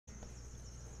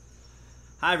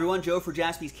Hi everyone, Joe for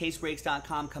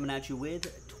JaspysCaseBreaks.com coming at you with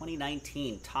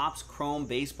 2019 Topps Chrome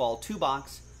Baseball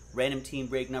 2-box random team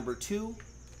break number 2.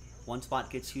 One spot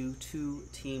gets you 2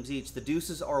 teams each. The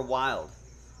deuces are wild,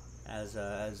 as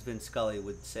Vince Scully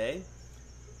would say.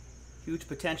 Huge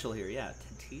potential here, yeah.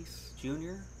 Tatis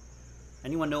Jr.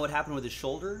 Anyone know what happened with his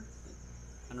shoulder?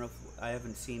 I don't know if I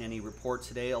haven't seen any reports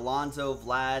today. Alonso,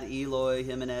 Vlad, Eloy,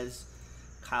 Jimenez,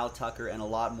 Kyle Tucker, and a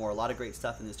lot more. A lot of great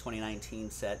stuff in this 2019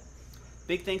 set.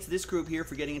 Big thanks to this group here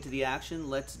for getting into the action.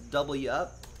 Let's double you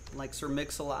up like Sir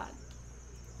Mix-a-Lot.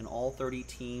 And all 30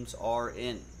 teams are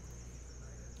in.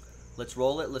 Let's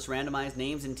roll it. Let's randomize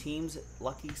names and teams.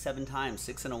 Lucky 7 times.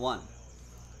 6 and a 1.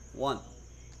 1,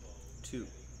 2, 3,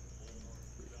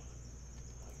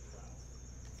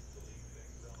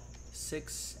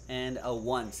 6 and a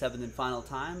 1. 7th and final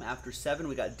time. After 7,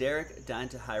 we got Derek down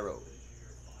to Hyro.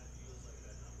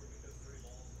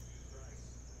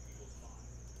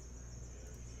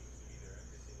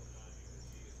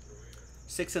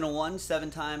 6 and a 1, 7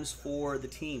 times for the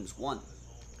teams. 1,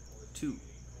 2,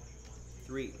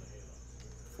 3,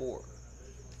 4,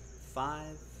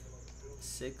 5,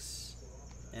 6,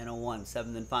 and a 1.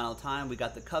 7th and final time. We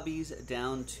got the Cubbies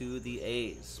down to the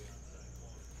A's.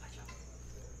 All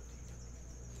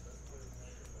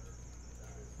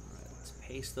right, let's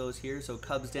paste those here. So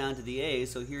Cubs down to the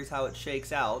A's. So here's how it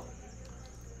shakes out.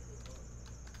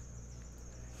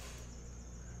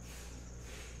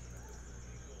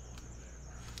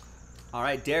 All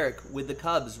right, Derek with the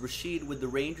Cubs, Rashid with the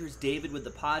Rangers, David with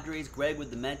the Padres, Greg with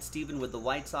the Mets, Steven with the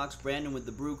White Sox, Brandon with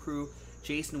the Brew Crew,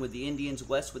 Jason with the Indians,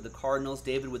 Wes with the Cardinals,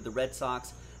 David with the Red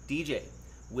Sox, DJ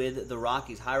with the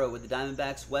Rockies, Hyro with the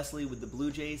Diamondbacks, Wesley with the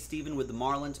Blue Jays, Steven with the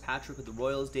Marlins, Patrick with the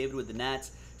Royals, David with the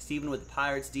Nats, Steven with the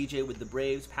Pirates, DJ with the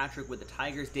Braves, Patrick with the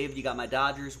Tigers, David, you got my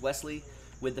Dodgers, Wesley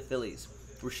with the Phillies,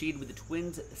 Rashid with the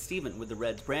Twins, Steven with the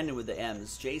Reds, Brandon with the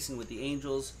M's, Jason with the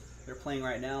Angels. They're playing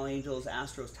right now. Angels,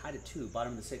 Astros tied at 2.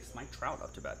 Bottom of the 6th. Mike Trout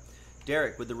up to bat.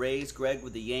 Derek with the Rays. Greg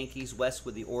with the Yankees. Wes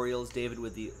with the Orioles. Wesley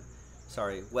with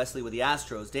the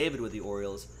Astros. David with the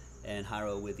Orioles. And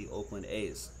Hyro with the Oakland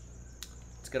A's.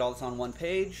 Let's get all this on one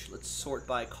page. Let's sort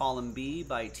by column B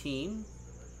by team.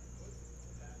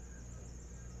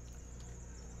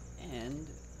 And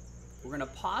we're going to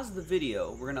pause the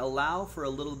video. We're going to allow for a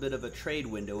little bit of a trade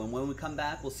window. And when we come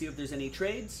back, we'll see if there's any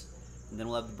trades. And then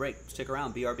we'll have the break. Stick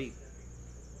around, BRB.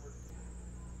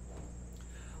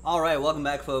 All right, welcome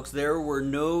back, folks. There were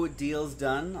no deals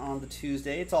done on the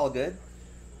Tuesday. It's all good.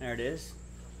 There it is.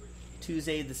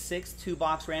 Tuesday the 6th,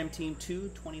 2-box Ram Team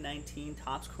 2, 2019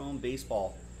 Topps Chrome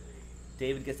Baseball.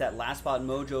 David gets that last spot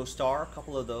Mojo Star, a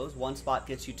couple of those. One spot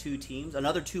gets you 2 teams.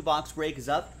 Another 2-box break is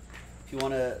up. If you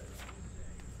want to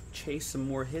chase some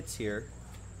more hits here.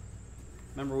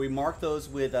 Remember, we marked those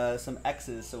with some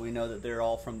X's so we know that they're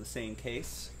all from the same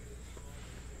case.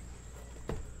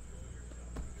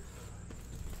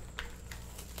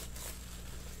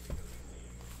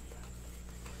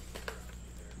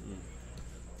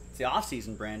 It's the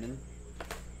off-season, Brandon.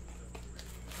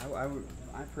 I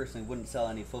personally wouldn't sell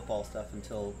any football stuff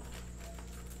until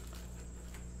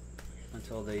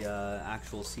the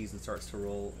actual season starts to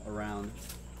roll around.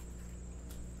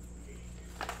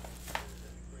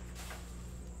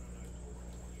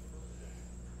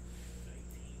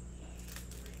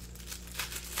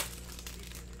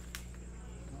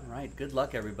 Alright, good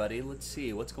luck everybody. Let's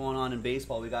see what's going on in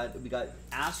baseball. We got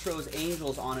Astros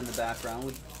Angels on in the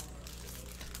background.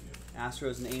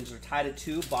 Astros and Angels are tied at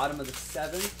 2, bottom of the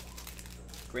 7th.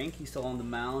 Greinke still on the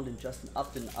mound and Justin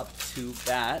Upton up to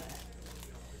bat.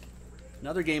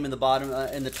 Another game in the bottom,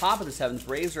 in the top of the 7th.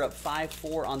 Braves are up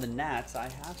 5-4 on the Nats. I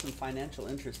have some financial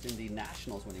interest in the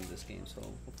Nationals winning this game, so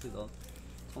hopefully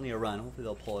it's only a run. Hopefully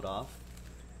they'll pull it off.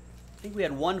 I think we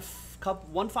had one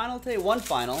final today. One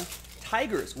final.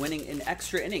 Tigers winning in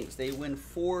extra innings. They win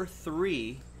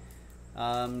 4-3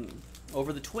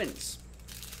 over the Twins.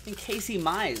 I think Casey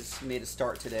Mize made a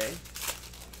start today.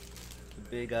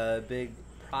 Big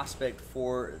prospect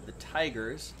for the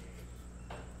Tigers.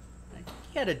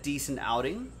 He had a decent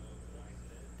outing.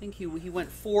 I think he went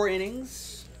 4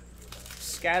 innings,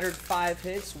 scattered 5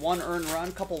 hits, 1 earned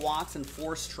run, couple walks, and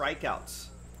 4 strikeouts.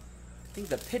 I think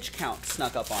the pitch count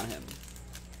snuck up on him.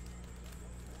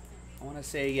 I want to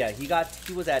say, yeah, he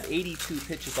was at 82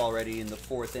 pitches already in the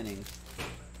 4th inning.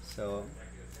 So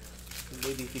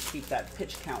maybe if you keep that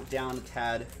pitch count down a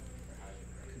tad,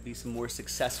 could be some more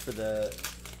success for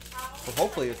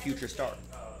hopefully a future star.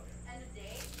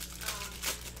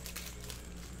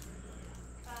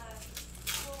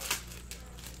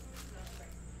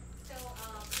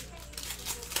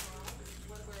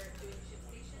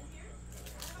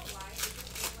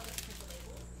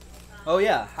 Oh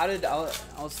yeah, how did I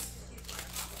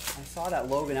saw that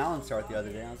Logan Allen start the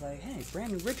other day. I was like, hey,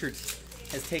 Brandon Richards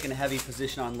has taken a heavy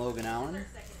position on Logan Allen.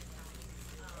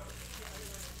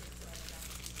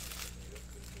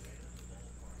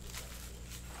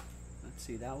 Let's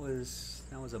see, that was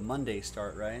a Monday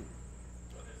start, right?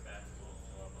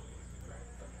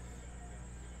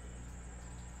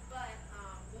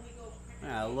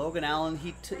 Yeah, Logan Allen,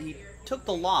 he took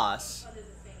the loss,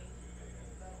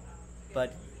 but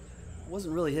it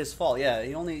wasn't really his fault. Yeah,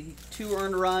 he 2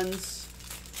 earned runs,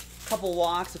 a couple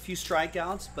walks, a few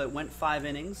strikeouts, but went 5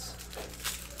 innings.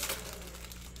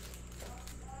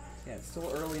 Yeah, it's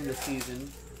still early in the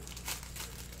season.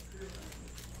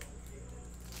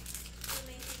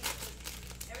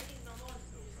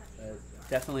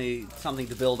 Definitely something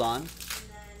to build on.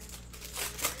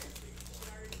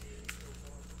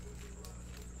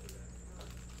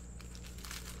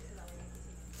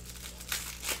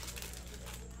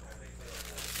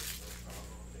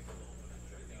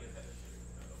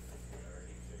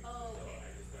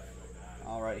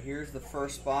 All right, here's the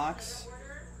first box.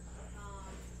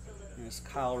 There's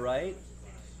Kyle Wright.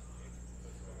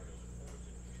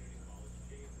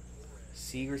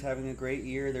 Seager's having a great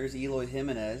year. There's Eloy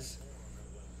Jimenez.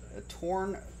 A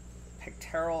torn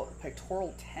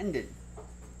pectoral tendon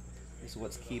is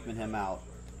what's keeping him out.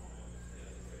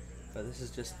 But this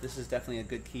is definitely a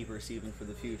good keeper, Steven, for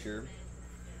the future.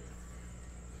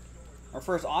 Our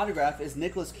first autograph is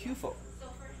Nicholas Cufo.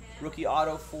 Rookie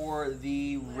auto for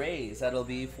the Rays. That'll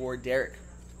be for Derek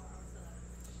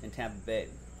in Tampa Bay.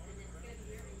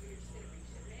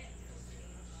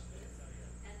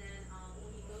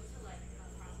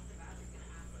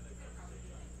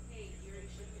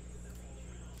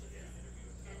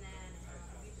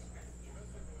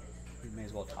 We may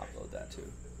as well top load that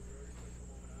too.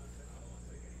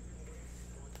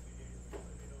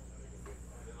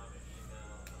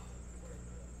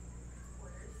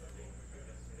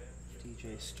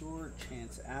 DJ Stewart,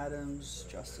 Chance Adams,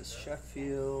 Justice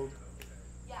Sheffield.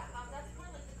 Yeah, that's more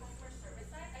like the customer service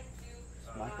side. I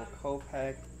do. Michael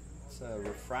Kopech. It's a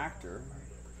refractor.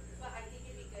 But I think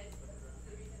it'd be good.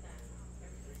 The reason that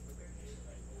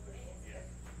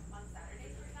on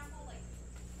Saturdays, for example, like.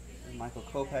 Michael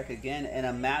Kopech again, and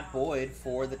a Matt Boyd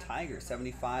for the Tigers.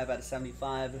 75 out of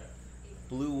 75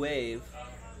 Blue Wave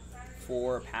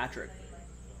for Patrick.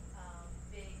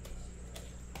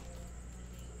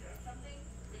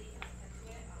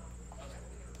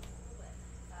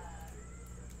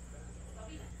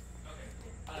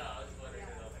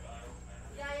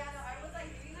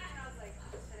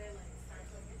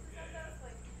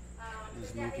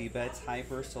 There's Mookie Betts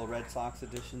Hyper, still Red Sox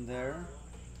edition there.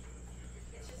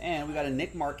 And we got a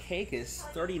Nick Markakis,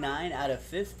 39 out of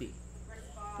 50.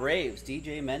 Braves,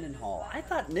 DJ Mendenhall. I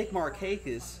thought Nick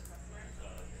Markakis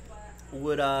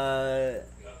would,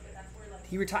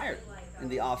 he retired in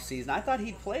the offseason. I thought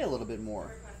he'd play a little bit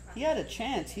more. He had a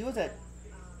chance. He was at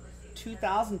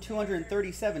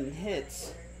 2,237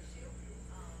 hits.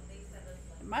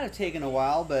 It might have taken a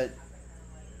while, but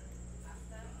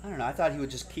I don't know. I thought he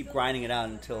would just keep grinding it out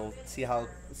until see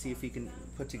if he can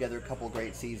put together a couple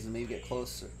great seasons, maybe get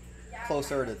closer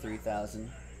to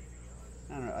 3,000.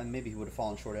 I don't know. Maybe he would have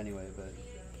fallen short anyway, but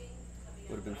it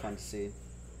would have been fun to see.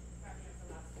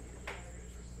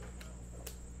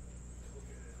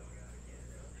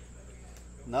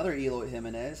 Another Eloy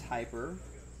Jimenez Hyper.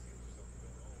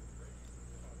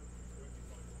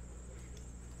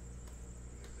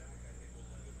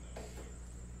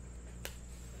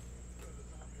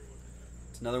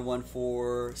 Another one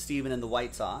for Steven and the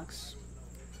White Sox.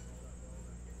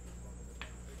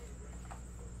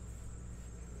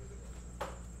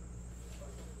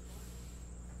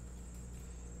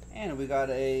 And we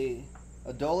got a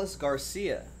Adolis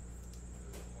Garcia.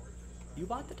 You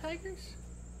bought the Tigers?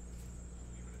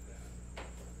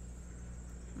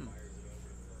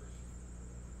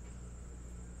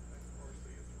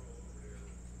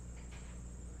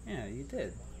 Yeah, you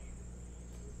did.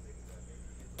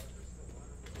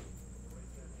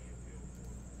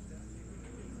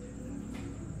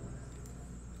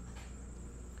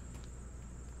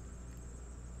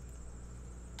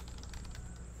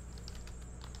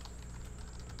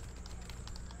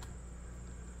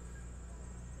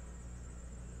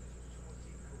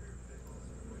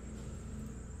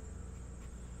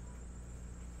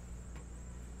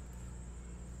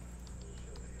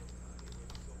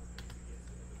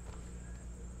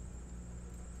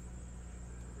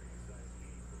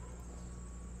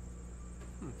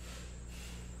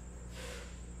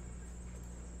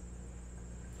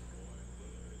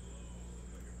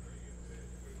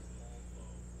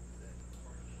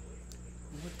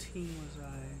 What team was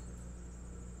I?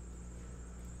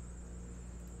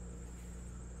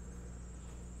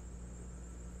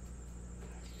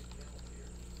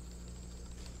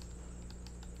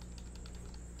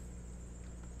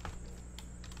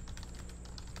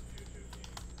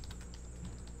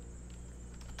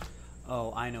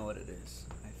 Oh, I know what it is.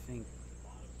 I think.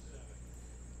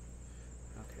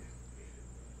 Okay.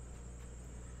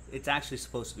 It's actually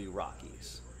supposed to be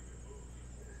Rockies.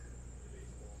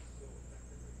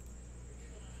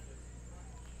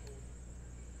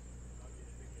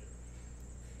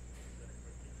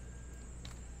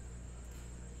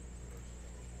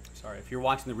 Sorry, if you're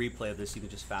watching the replay of this, you can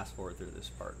just fast forward through this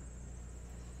part.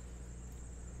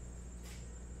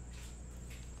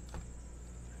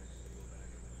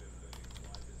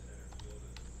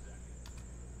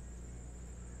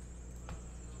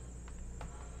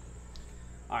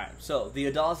 All right, so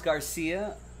the Adolis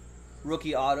Garcia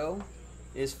rookie auto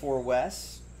is for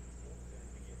Wes.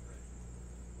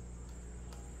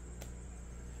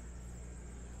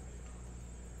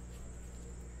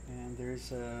 And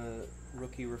there's a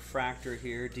rookie refractor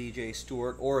here, DJ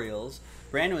Stewart, Orioles.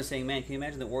 Brandon was saying, man, can you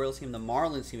imagine the Orioles team, the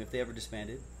Marlins team, if they ever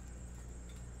disbanded?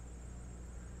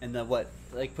 And the what,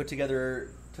 like put together,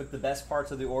 took the best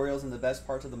parts of the Orioles and the best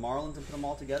parts of the Marlins and put them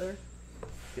all together?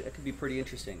 That could be pretty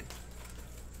interesting.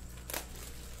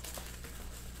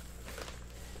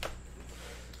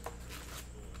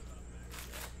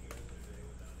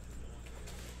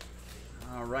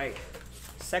 All right,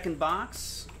 second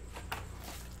box.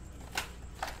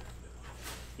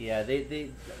 Yeah,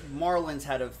 they Marlins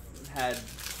had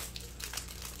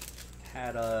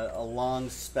a long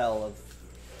spell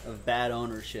of bad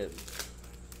ownership,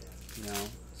 you know.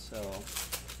 So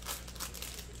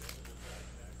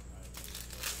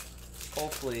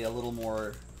hopefully a little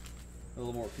more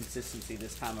consistency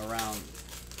this time around.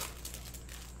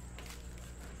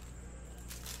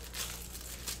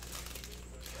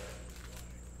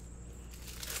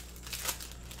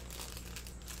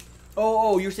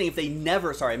 Oh, you're saying if they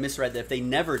never, sorry, I misread that, if they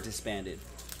never disbanded.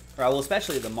 Right, well,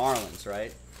 especially the Marlins,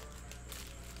 right?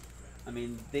 I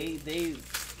mean, they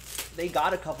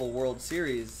got a couple World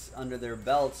Series under their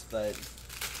belts, but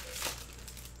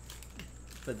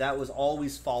that was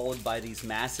always followed by these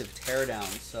massive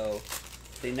teardowns, so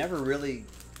they never really,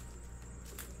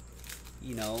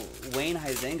 you know, Wayne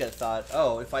Huizenga thought,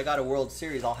 oh, if I got a World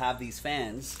Series, I'll have these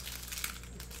fans.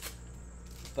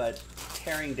 But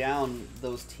tearing down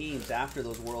those teams after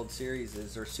those World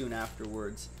Series or soon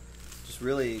afterwards just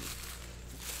really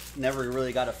never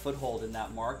really got a foothold in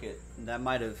that market. And that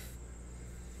might have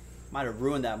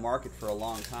ruined that market for a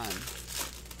long time.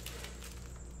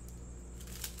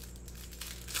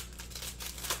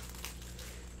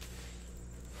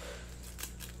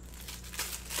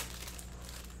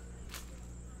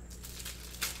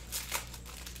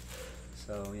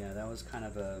 So yeah, that was kind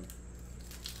of a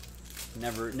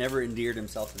never endeared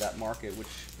himself to that market, which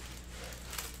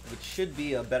should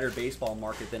be a better baseball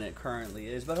market than it currently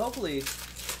is. But hopefully,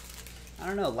 I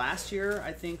don't know. Last year,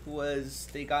 I think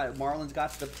Marlins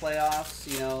got to the playoffs.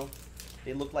 You know,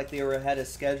 they looked like they were ahead of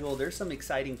schedule. There's some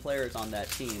exciting players on that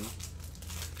team.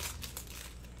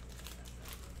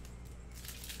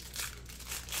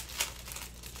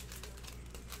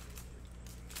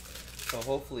 So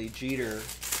hopefully, Jeter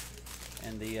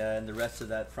and the rest of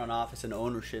that front office and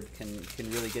ownership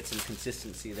can really get some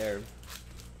consistency there.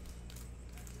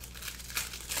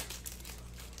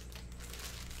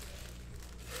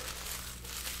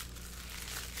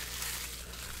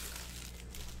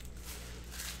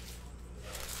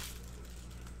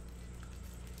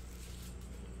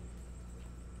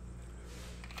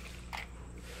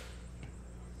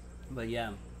 But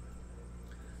yeah,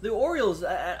 the Orioles,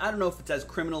 I don't know if it's as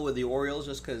criminal with the Orioles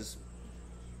just because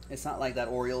it's not like that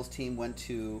Orioles team went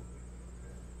to,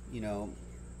 you know,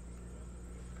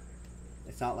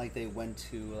 it's not like they went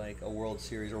to like a World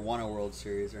Series or won a World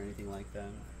Series or anything like that.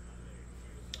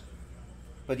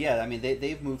 But yeah, I mean,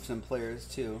 they've moved some players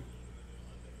too.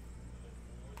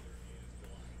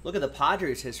 Look at the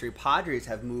Padres' history. Padres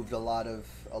have moved a lot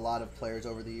of players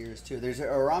over the years too. There's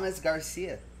Aramis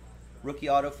Garcia, rookie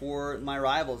auto for my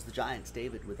rivals, the Giants.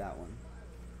 David with that one.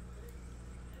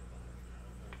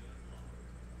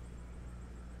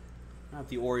 Not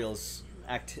the Orioles'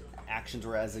 actions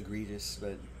were as egregious,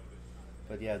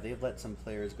 but yeah, they've let some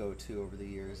players go too over the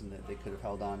years, and that they could have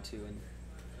held on to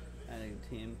and a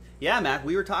team. Yeah, Mac,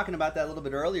 we were talking about that a little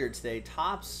bit earlier today.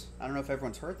 Topps, I don't know if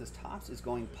everyone's heard this. Topps is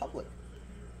going public.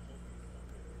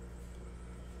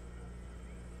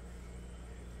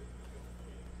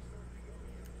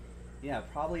 Yeah,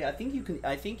 probably. I think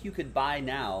you could buy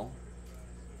now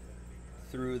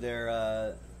through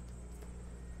their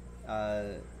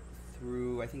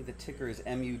I think the ticker is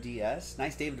MUDS.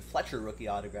 Nice David Fletcher rookie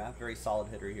autograph. Very solid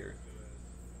hitter here.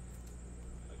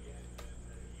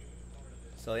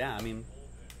 So yeah, I mean,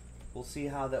 we'll see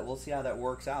how that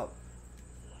works out.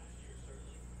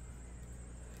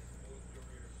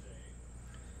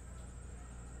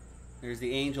 There's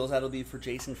the Angels. That'll be for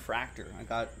Jason Fractor. I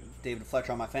got David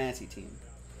Fletcher on my fantasy team.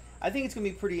 I think it's going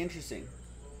to be pretty interesting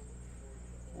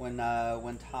when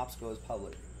Topps goes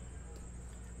public.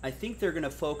 I think they're going to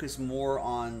focus more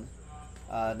on,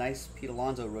 nice Pete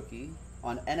Alonso rookie,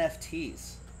 on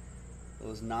NFTs.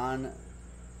 Those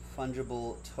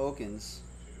non-fungible tokens,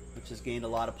 which has gained a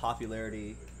lot of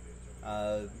popularity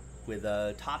with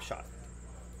Top Shot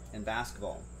in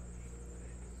basketball.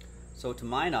 So to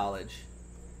my knowledge,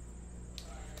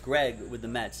 Greg with the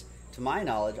Mets, to my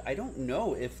knowledge, I don't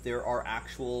know if there are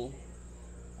actual,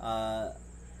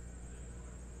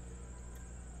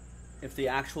 if the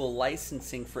actual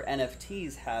licensing for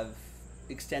NFTs have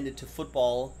extended to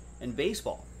football and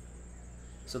baseball.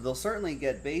 So they'll certainly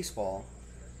get baseball,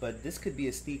 but this could be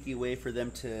a sneaky way for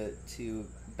them to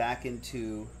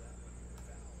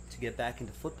get back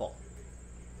into football.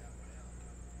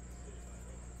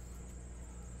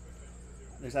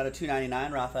 There's out of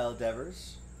 299, Rafael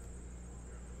Devers.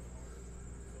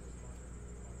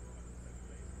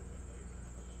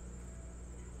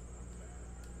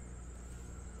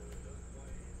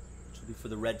 Which will be for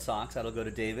the Red Sox. That'll go to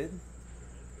David.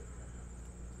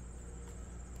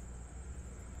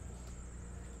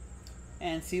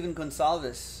 And Steven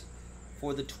Gonsalves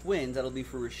for the Twins. That'll be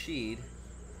for Rashid.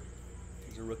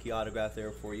 There's a rookie autograph there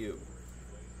for you.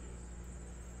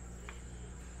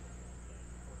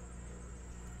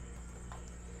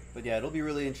 But yeah, it'll be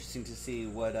really interesting to see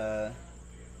what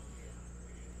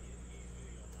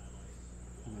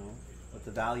what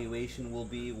the valuation will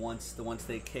be once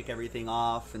they kick everything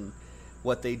off, and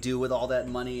what they do with all that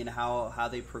money, and how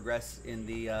they progress in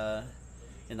the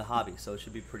hobby. So it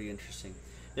should be pretty interesting.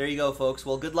 There you go, folks.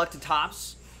 Well, good luck to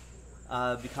Topps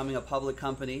becoming a public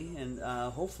company, and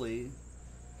hopefully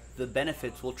the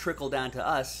benefits will trickle down to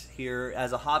us here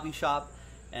as a hobby shop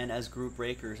and as group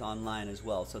breakers online as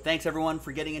well. So thanks everyone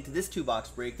for getting into this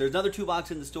 2-box break. There's another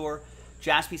 2-box in the store,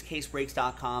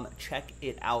 jaspyscasebreaks.com. Check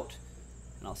it out.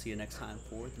 And I'll see you next time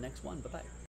for the next one. Bye-bye.